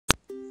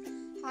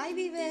Hi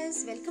viewers,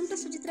 welcome to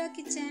Sujitra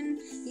Kitchen.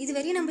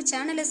 இதுவரையும் நம்ம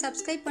சேனலை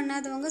சப்ஸ்கிரைப்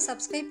பண்ணாதவங்க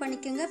சப்ஸ்கிரைப்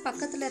பண்ணிக்கங்க,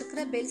 பக்கத்துல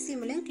இருக்கிற பெல்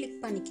சிம்பலையும்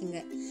கிளிக் பண்ணிக்கங்க.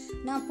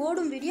 நான்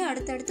போடும் வீடியோ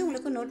அடுத்தடுத்து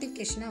உங்களுக்கு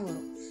நோட்டிஃபிகேஷனா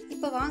வரும்.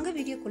 இப்போ வாங்க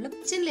வீடியோக்குள்ள.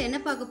 கிச்சன்ல என்ன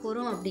பார்க்க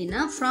போறோம்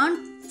அப்படினா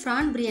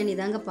prawn biryani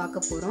தாங்க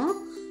பார்க்க போறோம்.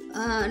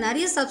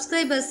 நிறைய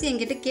சப்ஸ்கிரைபர்ஸ்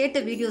என்கிட்ட கேட்ட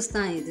வீடியோஸ்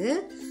தான் இது.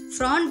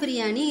 prawn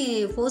biryani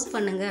போஸ்ட்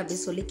பண்ணுங்க அப்படி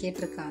சொல்லி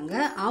கேட்டிருக்காங்க.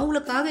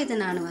 அவங்களுக்காக இதை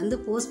நான் வந்து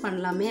போஸ்ட்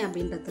பண்ணலாமே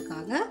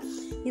அப்படின்றதுக்காக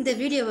இந்த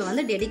வீடியோவை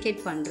வந்து டெடிகேட்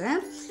பண்ணுறேன்.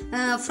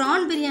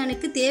 prawn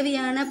biryaniக்கு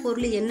தேவையான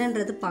பொருள்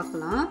என்னன்றது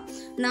பார்க்கலாம்.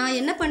 நான்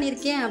என்ன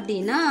பண்ணியிருக்கேன்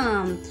அப்படின்னா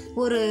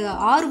ஒரு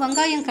 6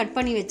 வெங்காயம் கட்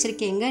பண்ணி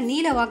வச்சுருக்கேங்க.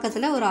 நீல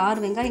வாக்கத்தில் ஒரு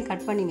 6 வெங்காயம்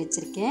கட் பண்ணி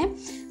வச்சுருக்கேன்.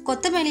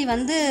 கொத்தமல்லி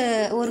வந்து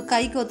ஒரு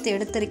கை கொத்து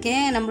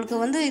எடுத்திருக்கேன். நம்மளுக்கு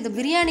வந்து இது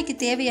பிரியாணிக்கு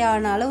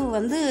தேவையான அளவு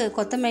வந்து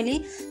கொத்தமல்லி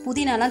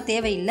புதினாலாம்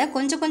தேவையில்லை,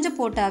 கொஞ்சம் கொஞ்சம்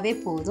போட்டாவே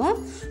போதும்.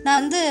 நான்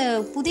வந்து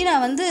புதினா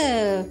வந்து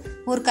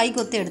ஒரு கை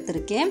கொத்து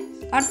எடுத்திருக்கேன்.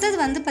 அடுத்தது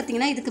வந்து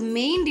பார்த்திங்கன்னா இதுக்கு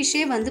மெயின்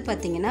டிஷ்ஷே வந்து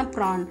பார்த்திங்கன்னா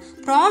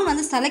ப்ரான்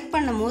வந்து செலக்ட்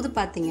பண்ணும் போது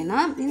பார்த்திங்கன்னா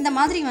இந்த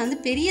மாதிரி வந்து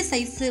பெரிய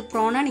சைஸு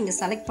ப்ரானாக நீங்கள்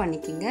செலக்ட்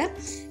பண்ணிக்கிங்க.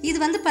 இது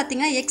வந்து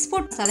பார்த்திங்கன்னா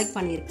எக்ஸ்போர்ட் செலக்ட்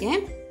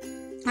பண்ணியிருக்கேன்.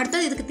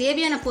 அடுத்தது இதுக்கு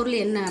தேவையான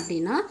பொருள் என்ன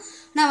அப்படின்னா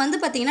நான் வந்து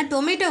பார்த்திங்கன்னா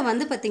டொமேட்டோ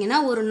வந்து பார்த்திங்கன்னா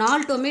ஒரு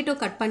 4 டொமேட்டோ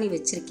கட் பண்ணி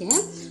வச்சுருக்கேன்.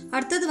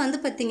 அடுத்தது வந்து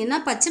பார்த்திங்கன்னா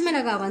பச்சை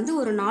மிளகாய் வந்து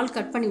ஒரு 4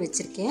 கட் பண்ணி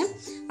வச்சுருக்கேன்.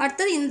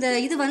 அடுத்தது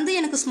இது வந்து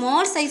எனக்கு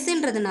ஸ்மால்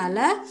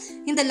சைஸுன்றதுனால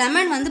இந்த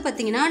லெமன் வந்து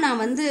பார்த்திங்கன்னா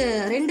நான் வந்து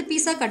 2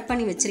 பீஸாக கட்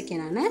பண்ணி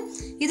வச்சுருக்கேன். நான்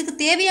இதுக்கு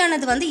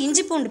தேவையானது வந்து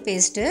இஞ்சி பூண்டு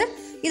பேஸ்ட்டு.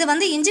 இதை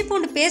வந்து இஞ்சி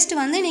பூண்டு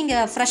பேஸ்ட்டு வந்து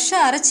நீங்கள்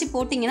ஃப்ரெஷ்ஷாக அரைச்சி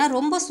போட்டிங்கன்னா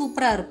ரொம்ப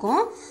சூப்பராக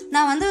இருக்கும்.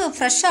 நான் வந்து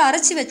ஃப்ரெஷ்ஷாக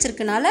அரைச்சி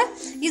வச்சுருக்கனால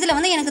இதில்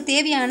வந்து எனக்கு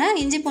தேவையான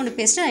இஞ்சி பூண்டு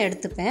பேஸ்ட்டு நான்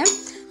எடுத்துப்பேன்.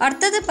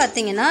 அடுத்தது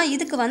பார்த்திங்கன்னா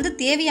இதுக்கு வந்து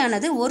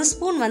தேவையானது 1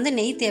 ஸ்பூன் வந்து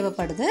நெய்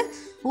தேவைப்படுது.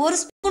 1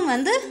 ஸ்பூன்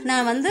வந்து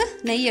நான் வந்து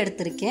நெய்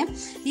எடுத்திருக்கேன்.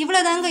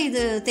 இவ்வளோதாங்க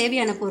இது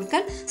தேவையான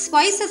பொருட்கள்.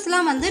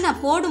 ஸ்பைசஸ்லாம் வந்து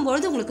நான்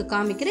போடும்பொழுது உங்களுக்கு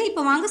காமிக்கிறேன்.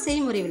 இப்போ வாங்க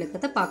செய்முறை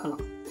விளக்கத்தை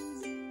பார்க்கலாம்.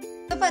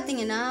 இப்போ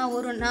பார்த்திங்கன்னா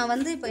நான்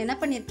வந்து இப்போ என்ன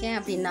பண்ணியிருக்கேன்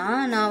அப்படின்னா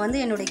நான் வந்து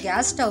என்னுடைய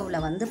கேஸ்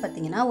ஸ்டவ்வில் வந்து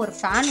பார்த்திங்கன்னா ஒரு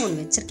ஃபேன்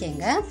ஒன்று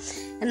வச்சுருக்கேங்க.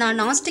 நான்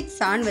நான்ஸ்டிக்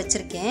ஃபேன்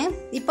வச்சுருக்கேன்.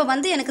 இப்போ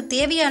வந்து எனக்கு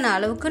தேவையான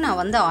அளவுக்கு நான்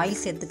வந்து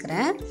ஆயில்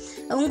சேர்த்துக்கிறேன்.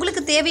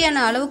 உங்களுக்கு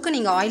தேவையான அளவுக்கு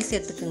நீங்கள் ஆயில்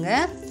சேர்த்துக்குங்க.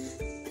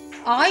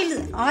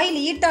 ஆயில்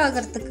ஹீட்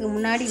ஆகிறதுக்கு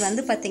முன்னாடி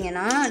வந்து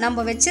பார்த்திங்கன்னா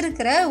நம்ம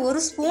வச்சுருக்கிற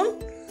 1 ஸ்பூன்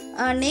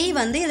நெய்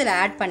வந்து இதில்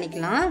ஆட்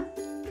பண்ணிக்கலாம்.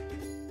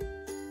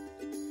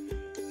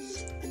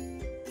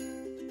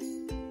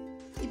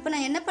 இப்போ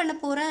நான் என்ன பண்ண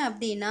போகிறேன்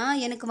அப்படின்னா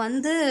எனக்கு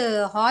வந்து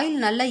ஆயில்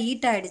நல்லா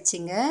ஹீட்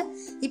ஆகிடுச்சிங்க.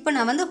 இப்போ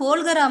நான் வந்து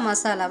ஹோல்கரா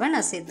மசாலாவை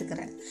நான்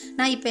சேர்த்துக்கிறேன்.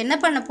 நான் இப்போ என்ன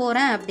பண்ண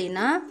போகிறேன்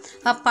அப்படின்னா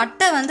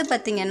பட்டை வந்து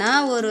பார்த்திங்கன்னா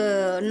ஒரு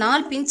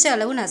 4 பிஞ்ச்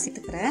அளவு நான்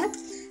சேர்த்துக்கிறேன்.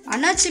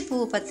 அன்னாச்சி பூ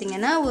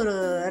பார்த்திங்கன்னா ஒரு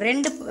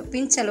 2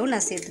 பிஞ்ச் அளவு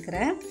நான்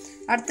சேர்த்துக்கிறேன்.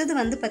 அடுத்தது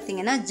வந்து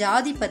பார்த்திங்கன்னா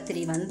ஜாதி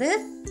பத்திரி வந்து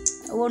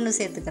 1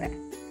 சேர்த்துக்கிறேன்.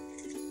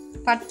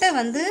 பட்டை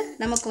வந்து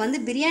நமக்கு வந்து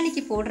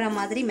பிரியாணிக்கு போடுற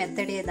மாதிரி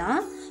மெத்தடே தான்.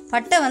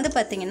 பட்டை வந்து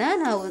பார்த்திங்கன்னா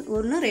நான்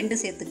 1 2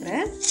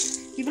 சேர்த்துக்கிறேன்.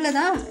 இவ்வளோ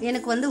தான்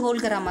எனக்கு வந்து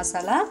ஹோல்கரா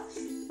மசாலா.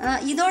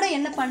 இதோட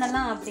என்ன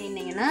பண்ணலாம்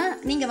அப்படின்னீங்கன்னா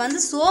நீங்கள் வந்து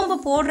சோம்பு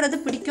போடுறது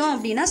பிடிக்கும்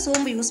அப்படின்னா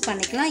சோம்பு யூஸ்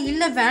பண்ணிக்கலாம்,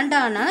 இல்லை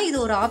வேண்டான்னா இது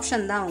ஒரு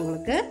ஆப்ஷன் தான்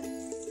உங்களுக்கு.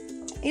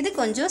 இது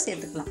கொஞ்சம்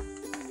சேர்த்துக்கலாம்.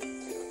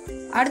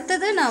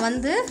 அடுத்தது நான்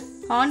வந்து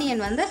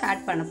ஆனியன் வந்து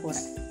ஆட் பண்ண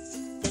போகிறேன்.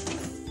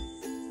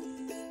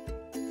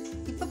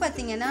 இப்போ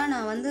பார்த்திங்கன்னா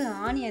நான் வந்து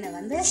ஆனியனை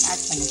வந்து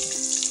ஆட் பண்ணிக்கிறேன்.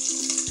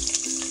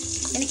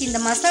 எனக்கு இந்த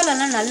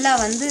மசாலாலாம் நல்லா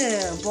வந்து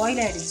பாயில்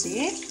ஆகிடுச்சு,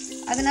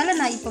 அதனால்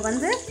நான் இப்போ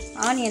வந்து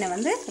ஆனியனை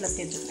வந்து இதில்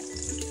சேர்த்துக்கிறேன்.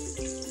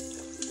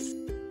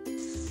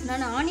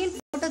 நான் ஆனியன்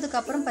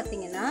போட்டதுக்கப்புறம்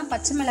பார்த்திங்கன்னா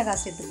பச்சை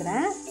மிளகாய்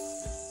சேர்த்துக்கிறேன்.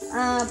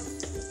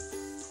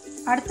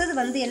 அடுத்தது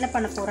வந்து என்ன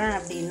பண்ண போகிறேன்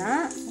அப்படின்னா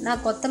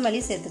நான்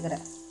கொத்தமல்லி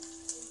சேர்த்துக்கிறேன்.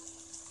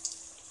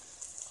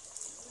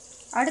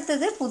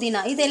 அடுத்தது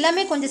புதினா. இது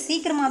எல்லாமே கொஞ்சம்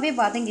சீக்கிரமாகவே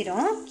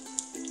வதங்கிடும்.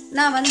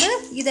 நான் வந்து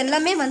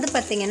இதெல்லாமே வந்து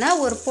பார்த்திங்கன்னா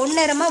ஒரு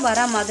பொன்னிறமாக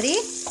வரா மாதிரி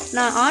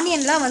நான்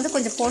ஆனியன்லாம் வந்து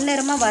கொஞ்சம்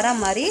பொன்னிறமாக வரா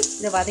மாதிரி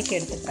இதை வதக்கி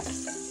எடுத்துக்கிறேன்.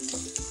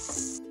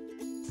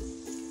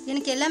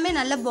 எனக்கு எல்லாமே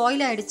நல்லா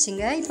பாயில்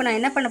ஆகிடுச்சிங்க. இப்போ நான்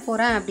என்ன பண்ண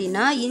போகிறேன்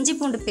அப்படின்னா இஞ்சி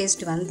பூண்டு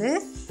பேஸ்ட் வந்து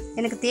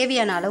எனக்கு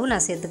தேவையான அளவு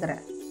நான்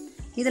சேர்த்துக்கிறேன்.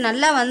 இது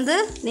நல்லா வந்து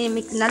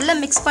நல்லா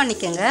மிக்ஸ்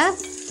பண்ணிக்கோங்க.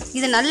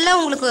 இது நல்லா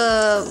உங்களுக்கு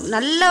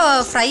நல்லா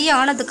ஃப்ரை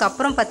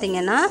ஆனதுக்கப்புறம்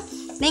பார்த்திங்கன்னா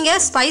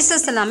நீங்கள்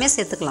ஸ்பைசஸ் எல்லாமே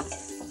சேர்த்துக்கலாம்.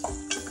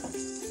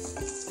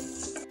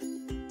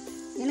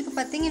 எனக்கு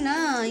பார்த்திங்கன்னா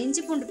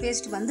இஞ்சி பூண்டு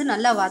பேஸ்ட் வந்து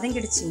நல்லா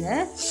வதங்கிடுச்சுங்க.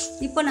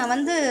 இப்போ நான்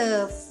வந்து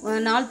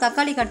 4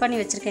 தக்காளி கட் பண்ணி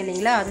வச்சுருக்கேன்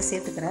இல்லைங்களா, அதை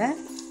சேர்த்துக்கிறேன்.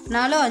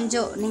 4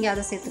 5 நீங்கள்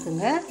அதை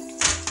சேர்த்துக்குங்க.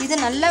 இது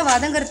நல்லா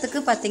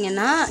வதங்கிறதுக்கு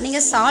பார்த்திங்கன்னா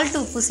நீங்கள்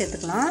சால்ட்டு உப்பு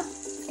சேர்த்துக்கலாம்.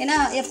 ஏன்னா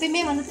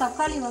எப்பயுமே வந்து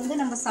தக்காளி வந்து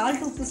நம்ம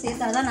சால்ட்டு உப்பு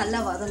சேர்த்தா தான்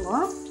நல்லா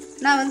வதங்கும்.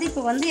 நான் வந்து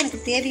இப்போ வந்து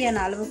எனக்கு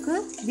தேவையான அளவுக்கு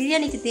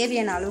பிரியாணிக்கு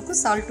தேவையான அளவுக்கு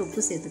சால்ட்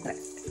உப்பு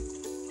சேர்த்துக்கிறேன்.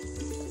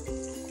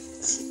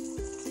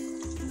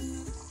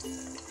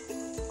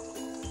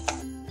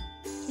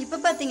 இப்போ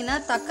பார்த்திங்கன்னா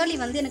தக்காளி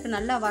வந்து எனக்கு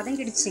நல்லா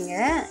வதங்கிடுச்சிங்க.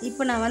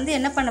 இப்போ நான் வந்து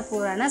என்ன பண்ண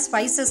போகிறேன்னா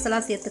ஸ்பைசஸ்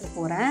எல்லாம் சேர்த்துக்க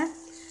போகிறேன்.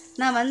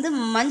 நான் வந்து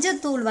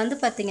மஞ்சத்தூள் வந்து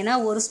பார்த்திங்கன்னா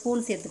 1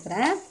 ஸ்பூன்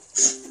சேர்த்துக்கிறேன்.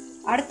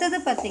 அடுத்தது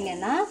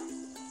பார்த்திங்கன்னா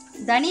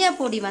தனியா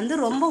பொடி வந்து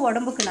ரொம்ப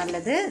உடம்புக்கு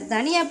நல்லது.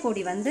 தனியா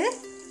பொடி வந்து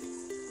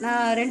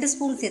நான் 2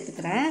 ஸ்பூன்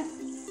சேர்த்துக்கிறேன்.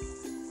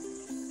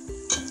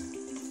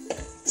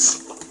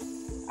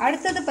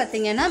 அடுத்தது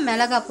பார்த்திங்கன்னா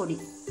மிளகாய் பொடி.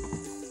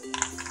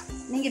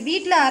 நீங்கள்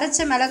வீட்டில்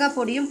அரைச்ச மிளகாய்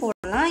பொடியும்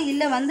போடலாம்,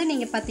 இல்லை வந்து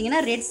நீங்கள்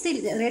பார்த்தீங்கன்னா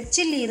ரெட்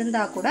சில்லி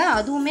இருந்தால் கூட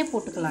அதுவுமே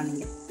போட்டுக்கலாம்.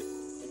 நீங்கள்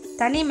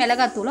தனி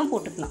மிளகாத்தூளும்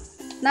போட்டுக்கலாம்.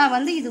 நான்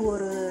வந்து இது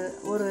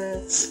ஒரு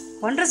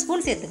 1.5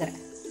 ஸ்பூன் சேர்த்துக்கிறேன்.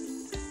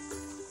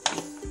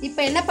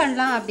 இப்போ என்ன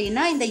பண்ணலாம்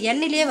அப்படின்னா, இந்த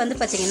எண்ணெயிலே வந்து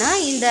பார்த்திங்கன்னா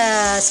இந்த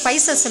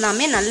ஸ்பைசஸ்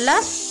எல்லாமே நல்லா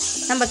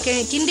நம்ம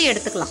கிண்டி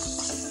எடுத்துக்கலாம்.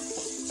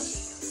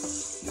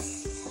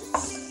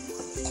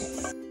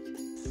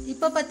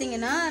 இப்போ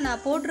பார்த்திங்கன்னா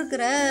நான்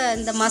போட்டிருக்கிற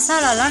இந்த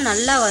மசாலாலாம்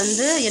நல்லா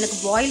வந்து எனக்கு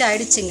பாயில்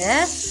ஆகிடுச்சுங்க.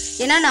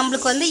 ஏன்னா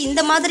நம்மளுக்கு வந்து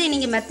இந்த மாதிரி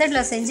நீங்கள்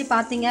மெத்தடில் செஞ்சு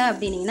பார்த்தீங்க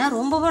அப்படின்னீங்கன்னா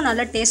ரொம்பவும்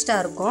நல்லா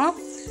டேஸ்ட்டாக இருக்கும்.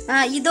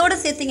 இதோடு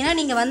சேர்த்திங்கன்னா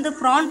நீங்கள் வந்து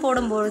ப்ரான்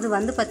போடும்பொழுது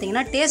வந்து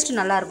பார்த்திங்கன்னா டேஸ்ட்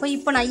நல்லாயிருக்கும்.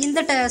 இப்போ நான் இந்த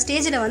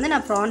ஸ்டேஜில் வந்து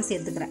நான் ப்ரான்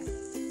சேர்த்துக்கிறேன்.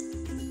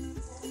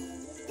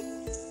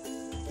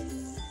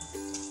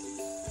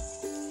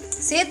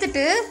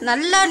 சேர்த்துட்டு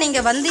நல்லா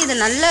நீங்கள் வந்து இதை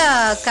நல்லா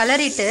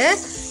கிளறிட்டு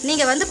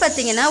நீங்கள் வந்து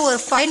பார்த்திங்கன்னா ஒரு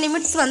 5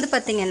 நிமிட்ஸ் வந்து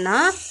பார்த்திங்கன்னா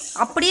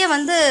அப்படியே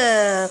வந்து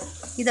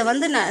இதை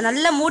வந்து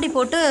நல்லா மூடி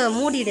போட்டு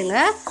மூடிடுங்க.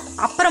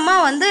 அப்புறமா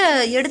வந்து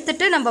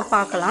எடுத்துட்டு நம்ம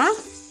பார்க்கலாம்.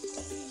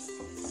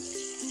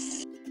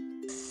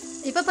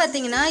 இப்போ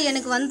பார்த்திங்கன்னா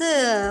எனக்கு வந்து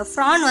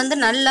ப்ரான் வந்து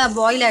நல்லா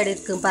பாயில்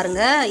ஆகிருக்கு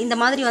பாருங்கள். இந்த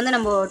மாதிரி வந்து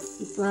நம்ம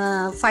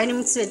 5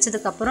 நிமிட்ஸ்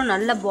வச்சதுக்கப்புறம்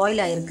நல்லா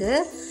பாயில் ஆகிருக்கு.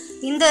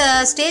 இந்த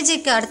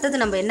ஸ்டேஜுக்கு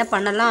அடுத்தது நம்ம என்ன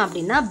பண்ணலாம்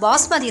அப்படின்னா,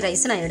 பாஸ்மதி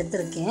ரைஸ் நான்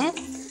எடுத்திருக்கேன்.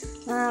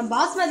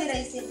 பாஸ்மதி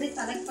ரைஸ் எப்படி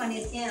செலக்ட்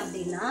பண்ணியிருக்கேன்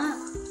அப்படின்னா,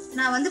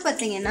 நான் வந்து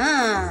பார்த்திங்கன்னா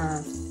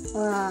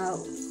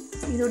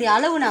இதோடைய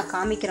அளவு நான்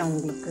காமிக்கிறேன்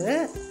உங்களுக்கு.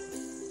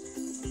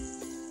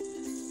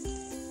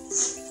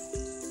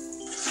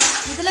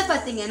 இதில்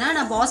பார்த்திங்கன்னா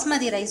நான்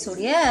பாஸ்மதி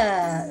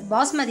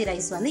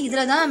ரைஸ் வந்து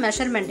இதில் தான்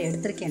மெஷர்மெண்ட்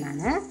எடுத்திருக்கேன்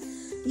நான்.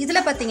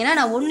 இதில் பார்த்திங்கன்னா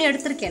நான் 1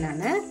 எடுத்திருக்கேன்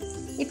நான்.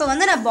 இப்போ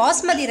வந்து நான்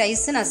பாஸ்மதி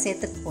ரைஸ் நான்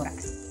சேர்த்துக்க போகிறேன்.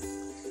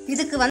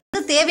 இதுக்கு வந்து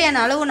தேவையான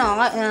அளவு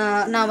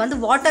நான் வந்து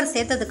வாட்டர்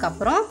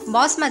சேர்த்ததுக்கப்புறம்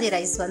பாஸ்மதி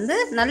ரைஸ் வந்து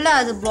நல்லா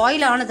அது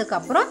பாயில்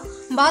ஆனதுக்கப்புறம்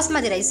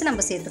பாஸ்மதி ரைஸ்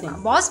நம்ம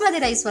சேர்த்துக்கலாம். பாஸ்மதி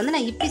ரைஸ் வந்து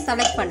நான் இப்படி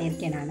செலக்ட்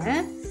பண்ணியிருக்கேன்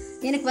நான்.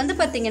 எனக்கு வந்து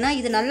பார்த்திங்கன்னா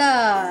இது நல்லா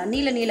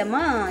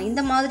நீளமாக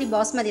இந்த மாதிரி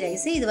பாஸ்மதி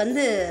ரைஸு. இது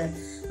வந்து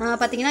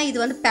பார்த்திங்கன்னா இது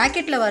வந்து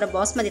பேக்கெட்டில் வர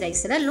பாஸ்மதி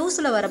ரைஸில்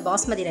லூஸில் வர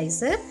பாஸ்மதி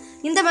ரைஸு.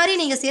 இந்த மாதிரி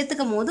நீங்கள்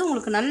சேர்த்துக்கும் போது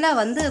உங்களுக்கு நல்லா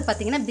வந்து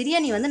பார்த்திங்கன்னா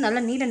பிரியாணி வந்து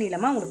நல்லா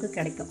நீளமாக உங்களுக்கு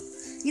கிடைக்கும்.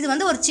 இது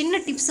வந்து ஒரு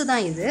சின்ன டிப்ஸு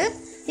தான் இது.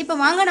 இப்போ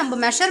வாங்க நம்ம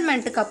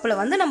மெஷர்மெண்ட் கப்பில்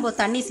வந்து நம்ம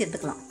தண்ணி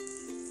சேர்த்துக்கலாம்.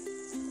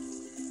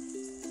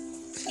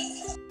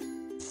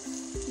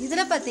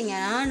 இதில்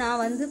பார்த்திங்கன்னா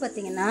நான் வந்து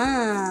பார்த்திங்கன்னா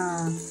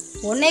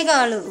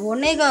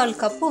 1.25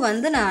 கப்பு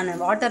வந்து நான்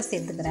வாட்டர்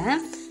சேர்த்துக்கிறேன்.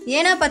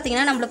 ஏன்னா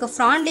பார்த்திங்கன்னா நம்மளுக்கு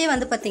ஃப்ரான்லேயே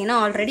வந்து பார்த்திங்கன்னா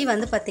ஆல்ரெடி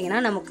வந்து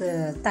பார்த்திங்கன்னா நமக்கு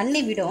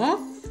தண்ணி விடும்.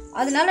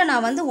 அதனால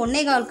நான் வந்து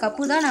 1.25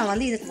 கப்பு தான் நான்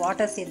வந்து இதுக்கு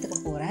வாட்டர் சேர்த்துக்க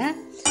போகிறேன்.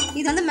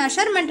 இது வந்து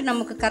மெஷர்மெண்ட்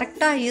நமக்கு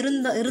கரெக்டாக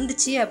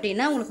இருந்துச்சு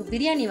அப்படின்னா உங்களுக்கு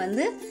பிரியாணி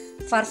வந்து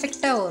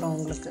பர்ஃபெக்டாக வரும்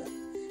உங்களுக்கு.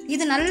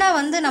 இது நல்லா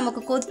வந்து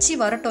நமக்கு கொதிச்சு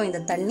வரட்டும் இந்த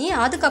தண்ணி.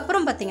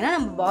 அதுக்கப்புறம் பார்த்திங்கன்னா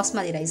நம்ம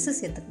பாஸ்மதி ரைஸு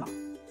சேர்த்துக்கலாம்.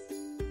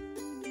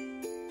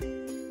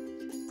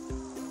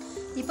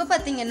 இப்போ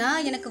பார்த்திங்கன்னா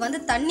எனக்கு வந்து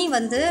தண்ணி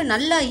வந்து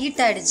நல்லா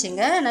ஹீட்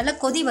ஆகிடுச்சுங்க, நல்லா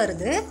கொதி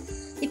வருது.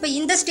 இப்போ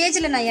இந்த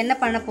ஸ்டேஜில் நான் என்ன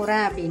பண்ண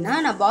போகிறேன் அப்படின்னா,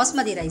 நான்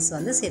பாஸ்மதி ரைஸ்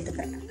வந்து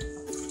சேர்த்துக்கிறேன்.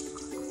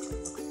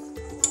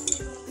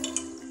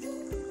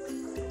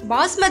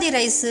 பாஸ்மதி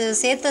ரைஸ்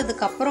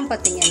சேர்த்ததுக்கப்புறம்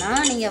பார்த்திங்கன்னா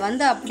நீங்கள்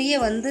வந்து அப்படியே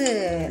வந்து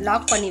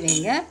லாக் பண்ணி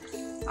வைங்க.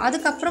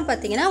 அதுக்கப்புறம்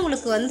பார்த்திங்கன்னா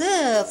உங்களுக்கு வந்து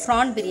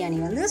ப்ரான் பிரியாணி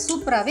வந்து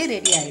சூப்பராகவே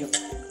ரெடி ஆகிடும்.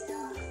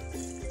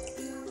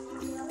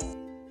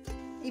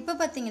 இப்போ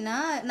பார்த்திங்கன்னா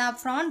நான்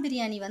ப்ரான்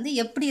பிரியாணி வந்து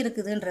எப்படி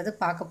இருக்குதுன்றது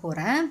பார்க்க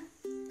போகிறேன்.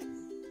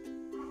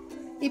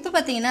 இப்போ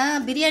பார்த்திங்கன்னா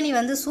பிரியாணி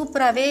வந்து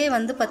சூப்பராகவே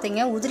வந்து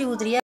பார்த்திங்கன்னா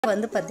உதிரியாக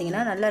வந்து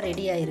பார்த்திங்கன்னா நல்லா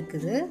ரெடியாக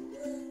இருக்குது.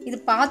 இது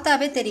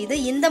பார்த்தாவே தெரியுது.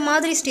 இந்த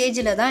மாதிரி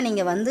ஸ்டேஜில் தான்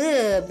நீங்கள் வந்து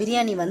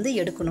பிரியாணி வந்து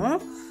எடுக்கணும்.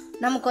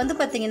 நமக்கு வந்து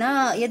பார்த்திங்கன்னா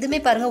எதுவுமே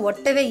பாருங்கள்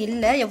ஒட்டவே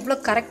இல்லை, எவ்வளோ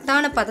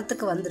கரெக்டான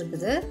பதத்துக்கு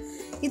வந்திருக்குது.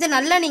 இதை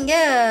நல்லா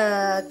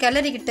நீங்கள்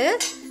கிளறிக்கிட்டு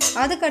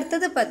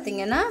அதுக்கடுத்தது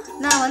பார்த்திங்கன்னா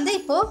நான் வந்து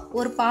இப்போது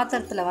ஒரு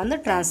பாத்திரத்தில் வந்து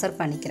ட்ரான்ஸ்ஃபர்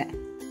பண்ணிக்கிறேன்.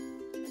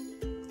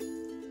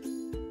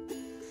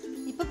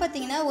 இப்போ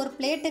பார்த்திங்கன்னா ஒரு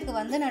பிளேட்டுக்கு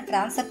வந்து நான்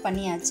ட்ரான்ஸ்ஃபர்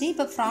பண்ணியாச்சு.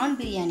 இப்போ ப்ரான்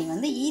பிரியாணி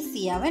வந்து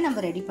ஈஸியாகவே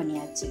நம்ம ரெடி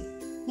பண்ணியாச்சு.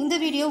 இந்த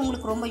வீடியோ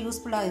உங்களுக்கு ரொம்ப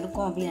யூஸ்ஃபுல்லாக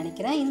இருக்கும் அப்படின்னு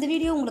நினைக்கிறேன். இந்த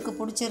வீடியோ உங்களுக்கு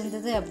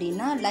பிடிச்சிருந்தது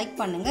அப்படின்னா லைக்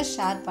பண்ணுங்கள்,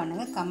 ஷேர்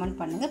பண்ணுங்கள், கமெண்ட்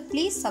பண்ணுங்கள்,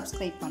 ப்ளீஸ்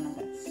சப்ஸ்கிரைப்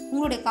பண்ணுங்கள்.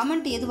 உங்களுடைய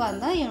கமெண்ட் எதுவாக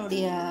இருந்தால்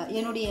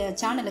என்னுடைய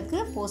சேனலுக்கு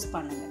போஸ்ட்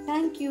பண்ணுங்கள்.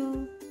 தேங்க்யூ.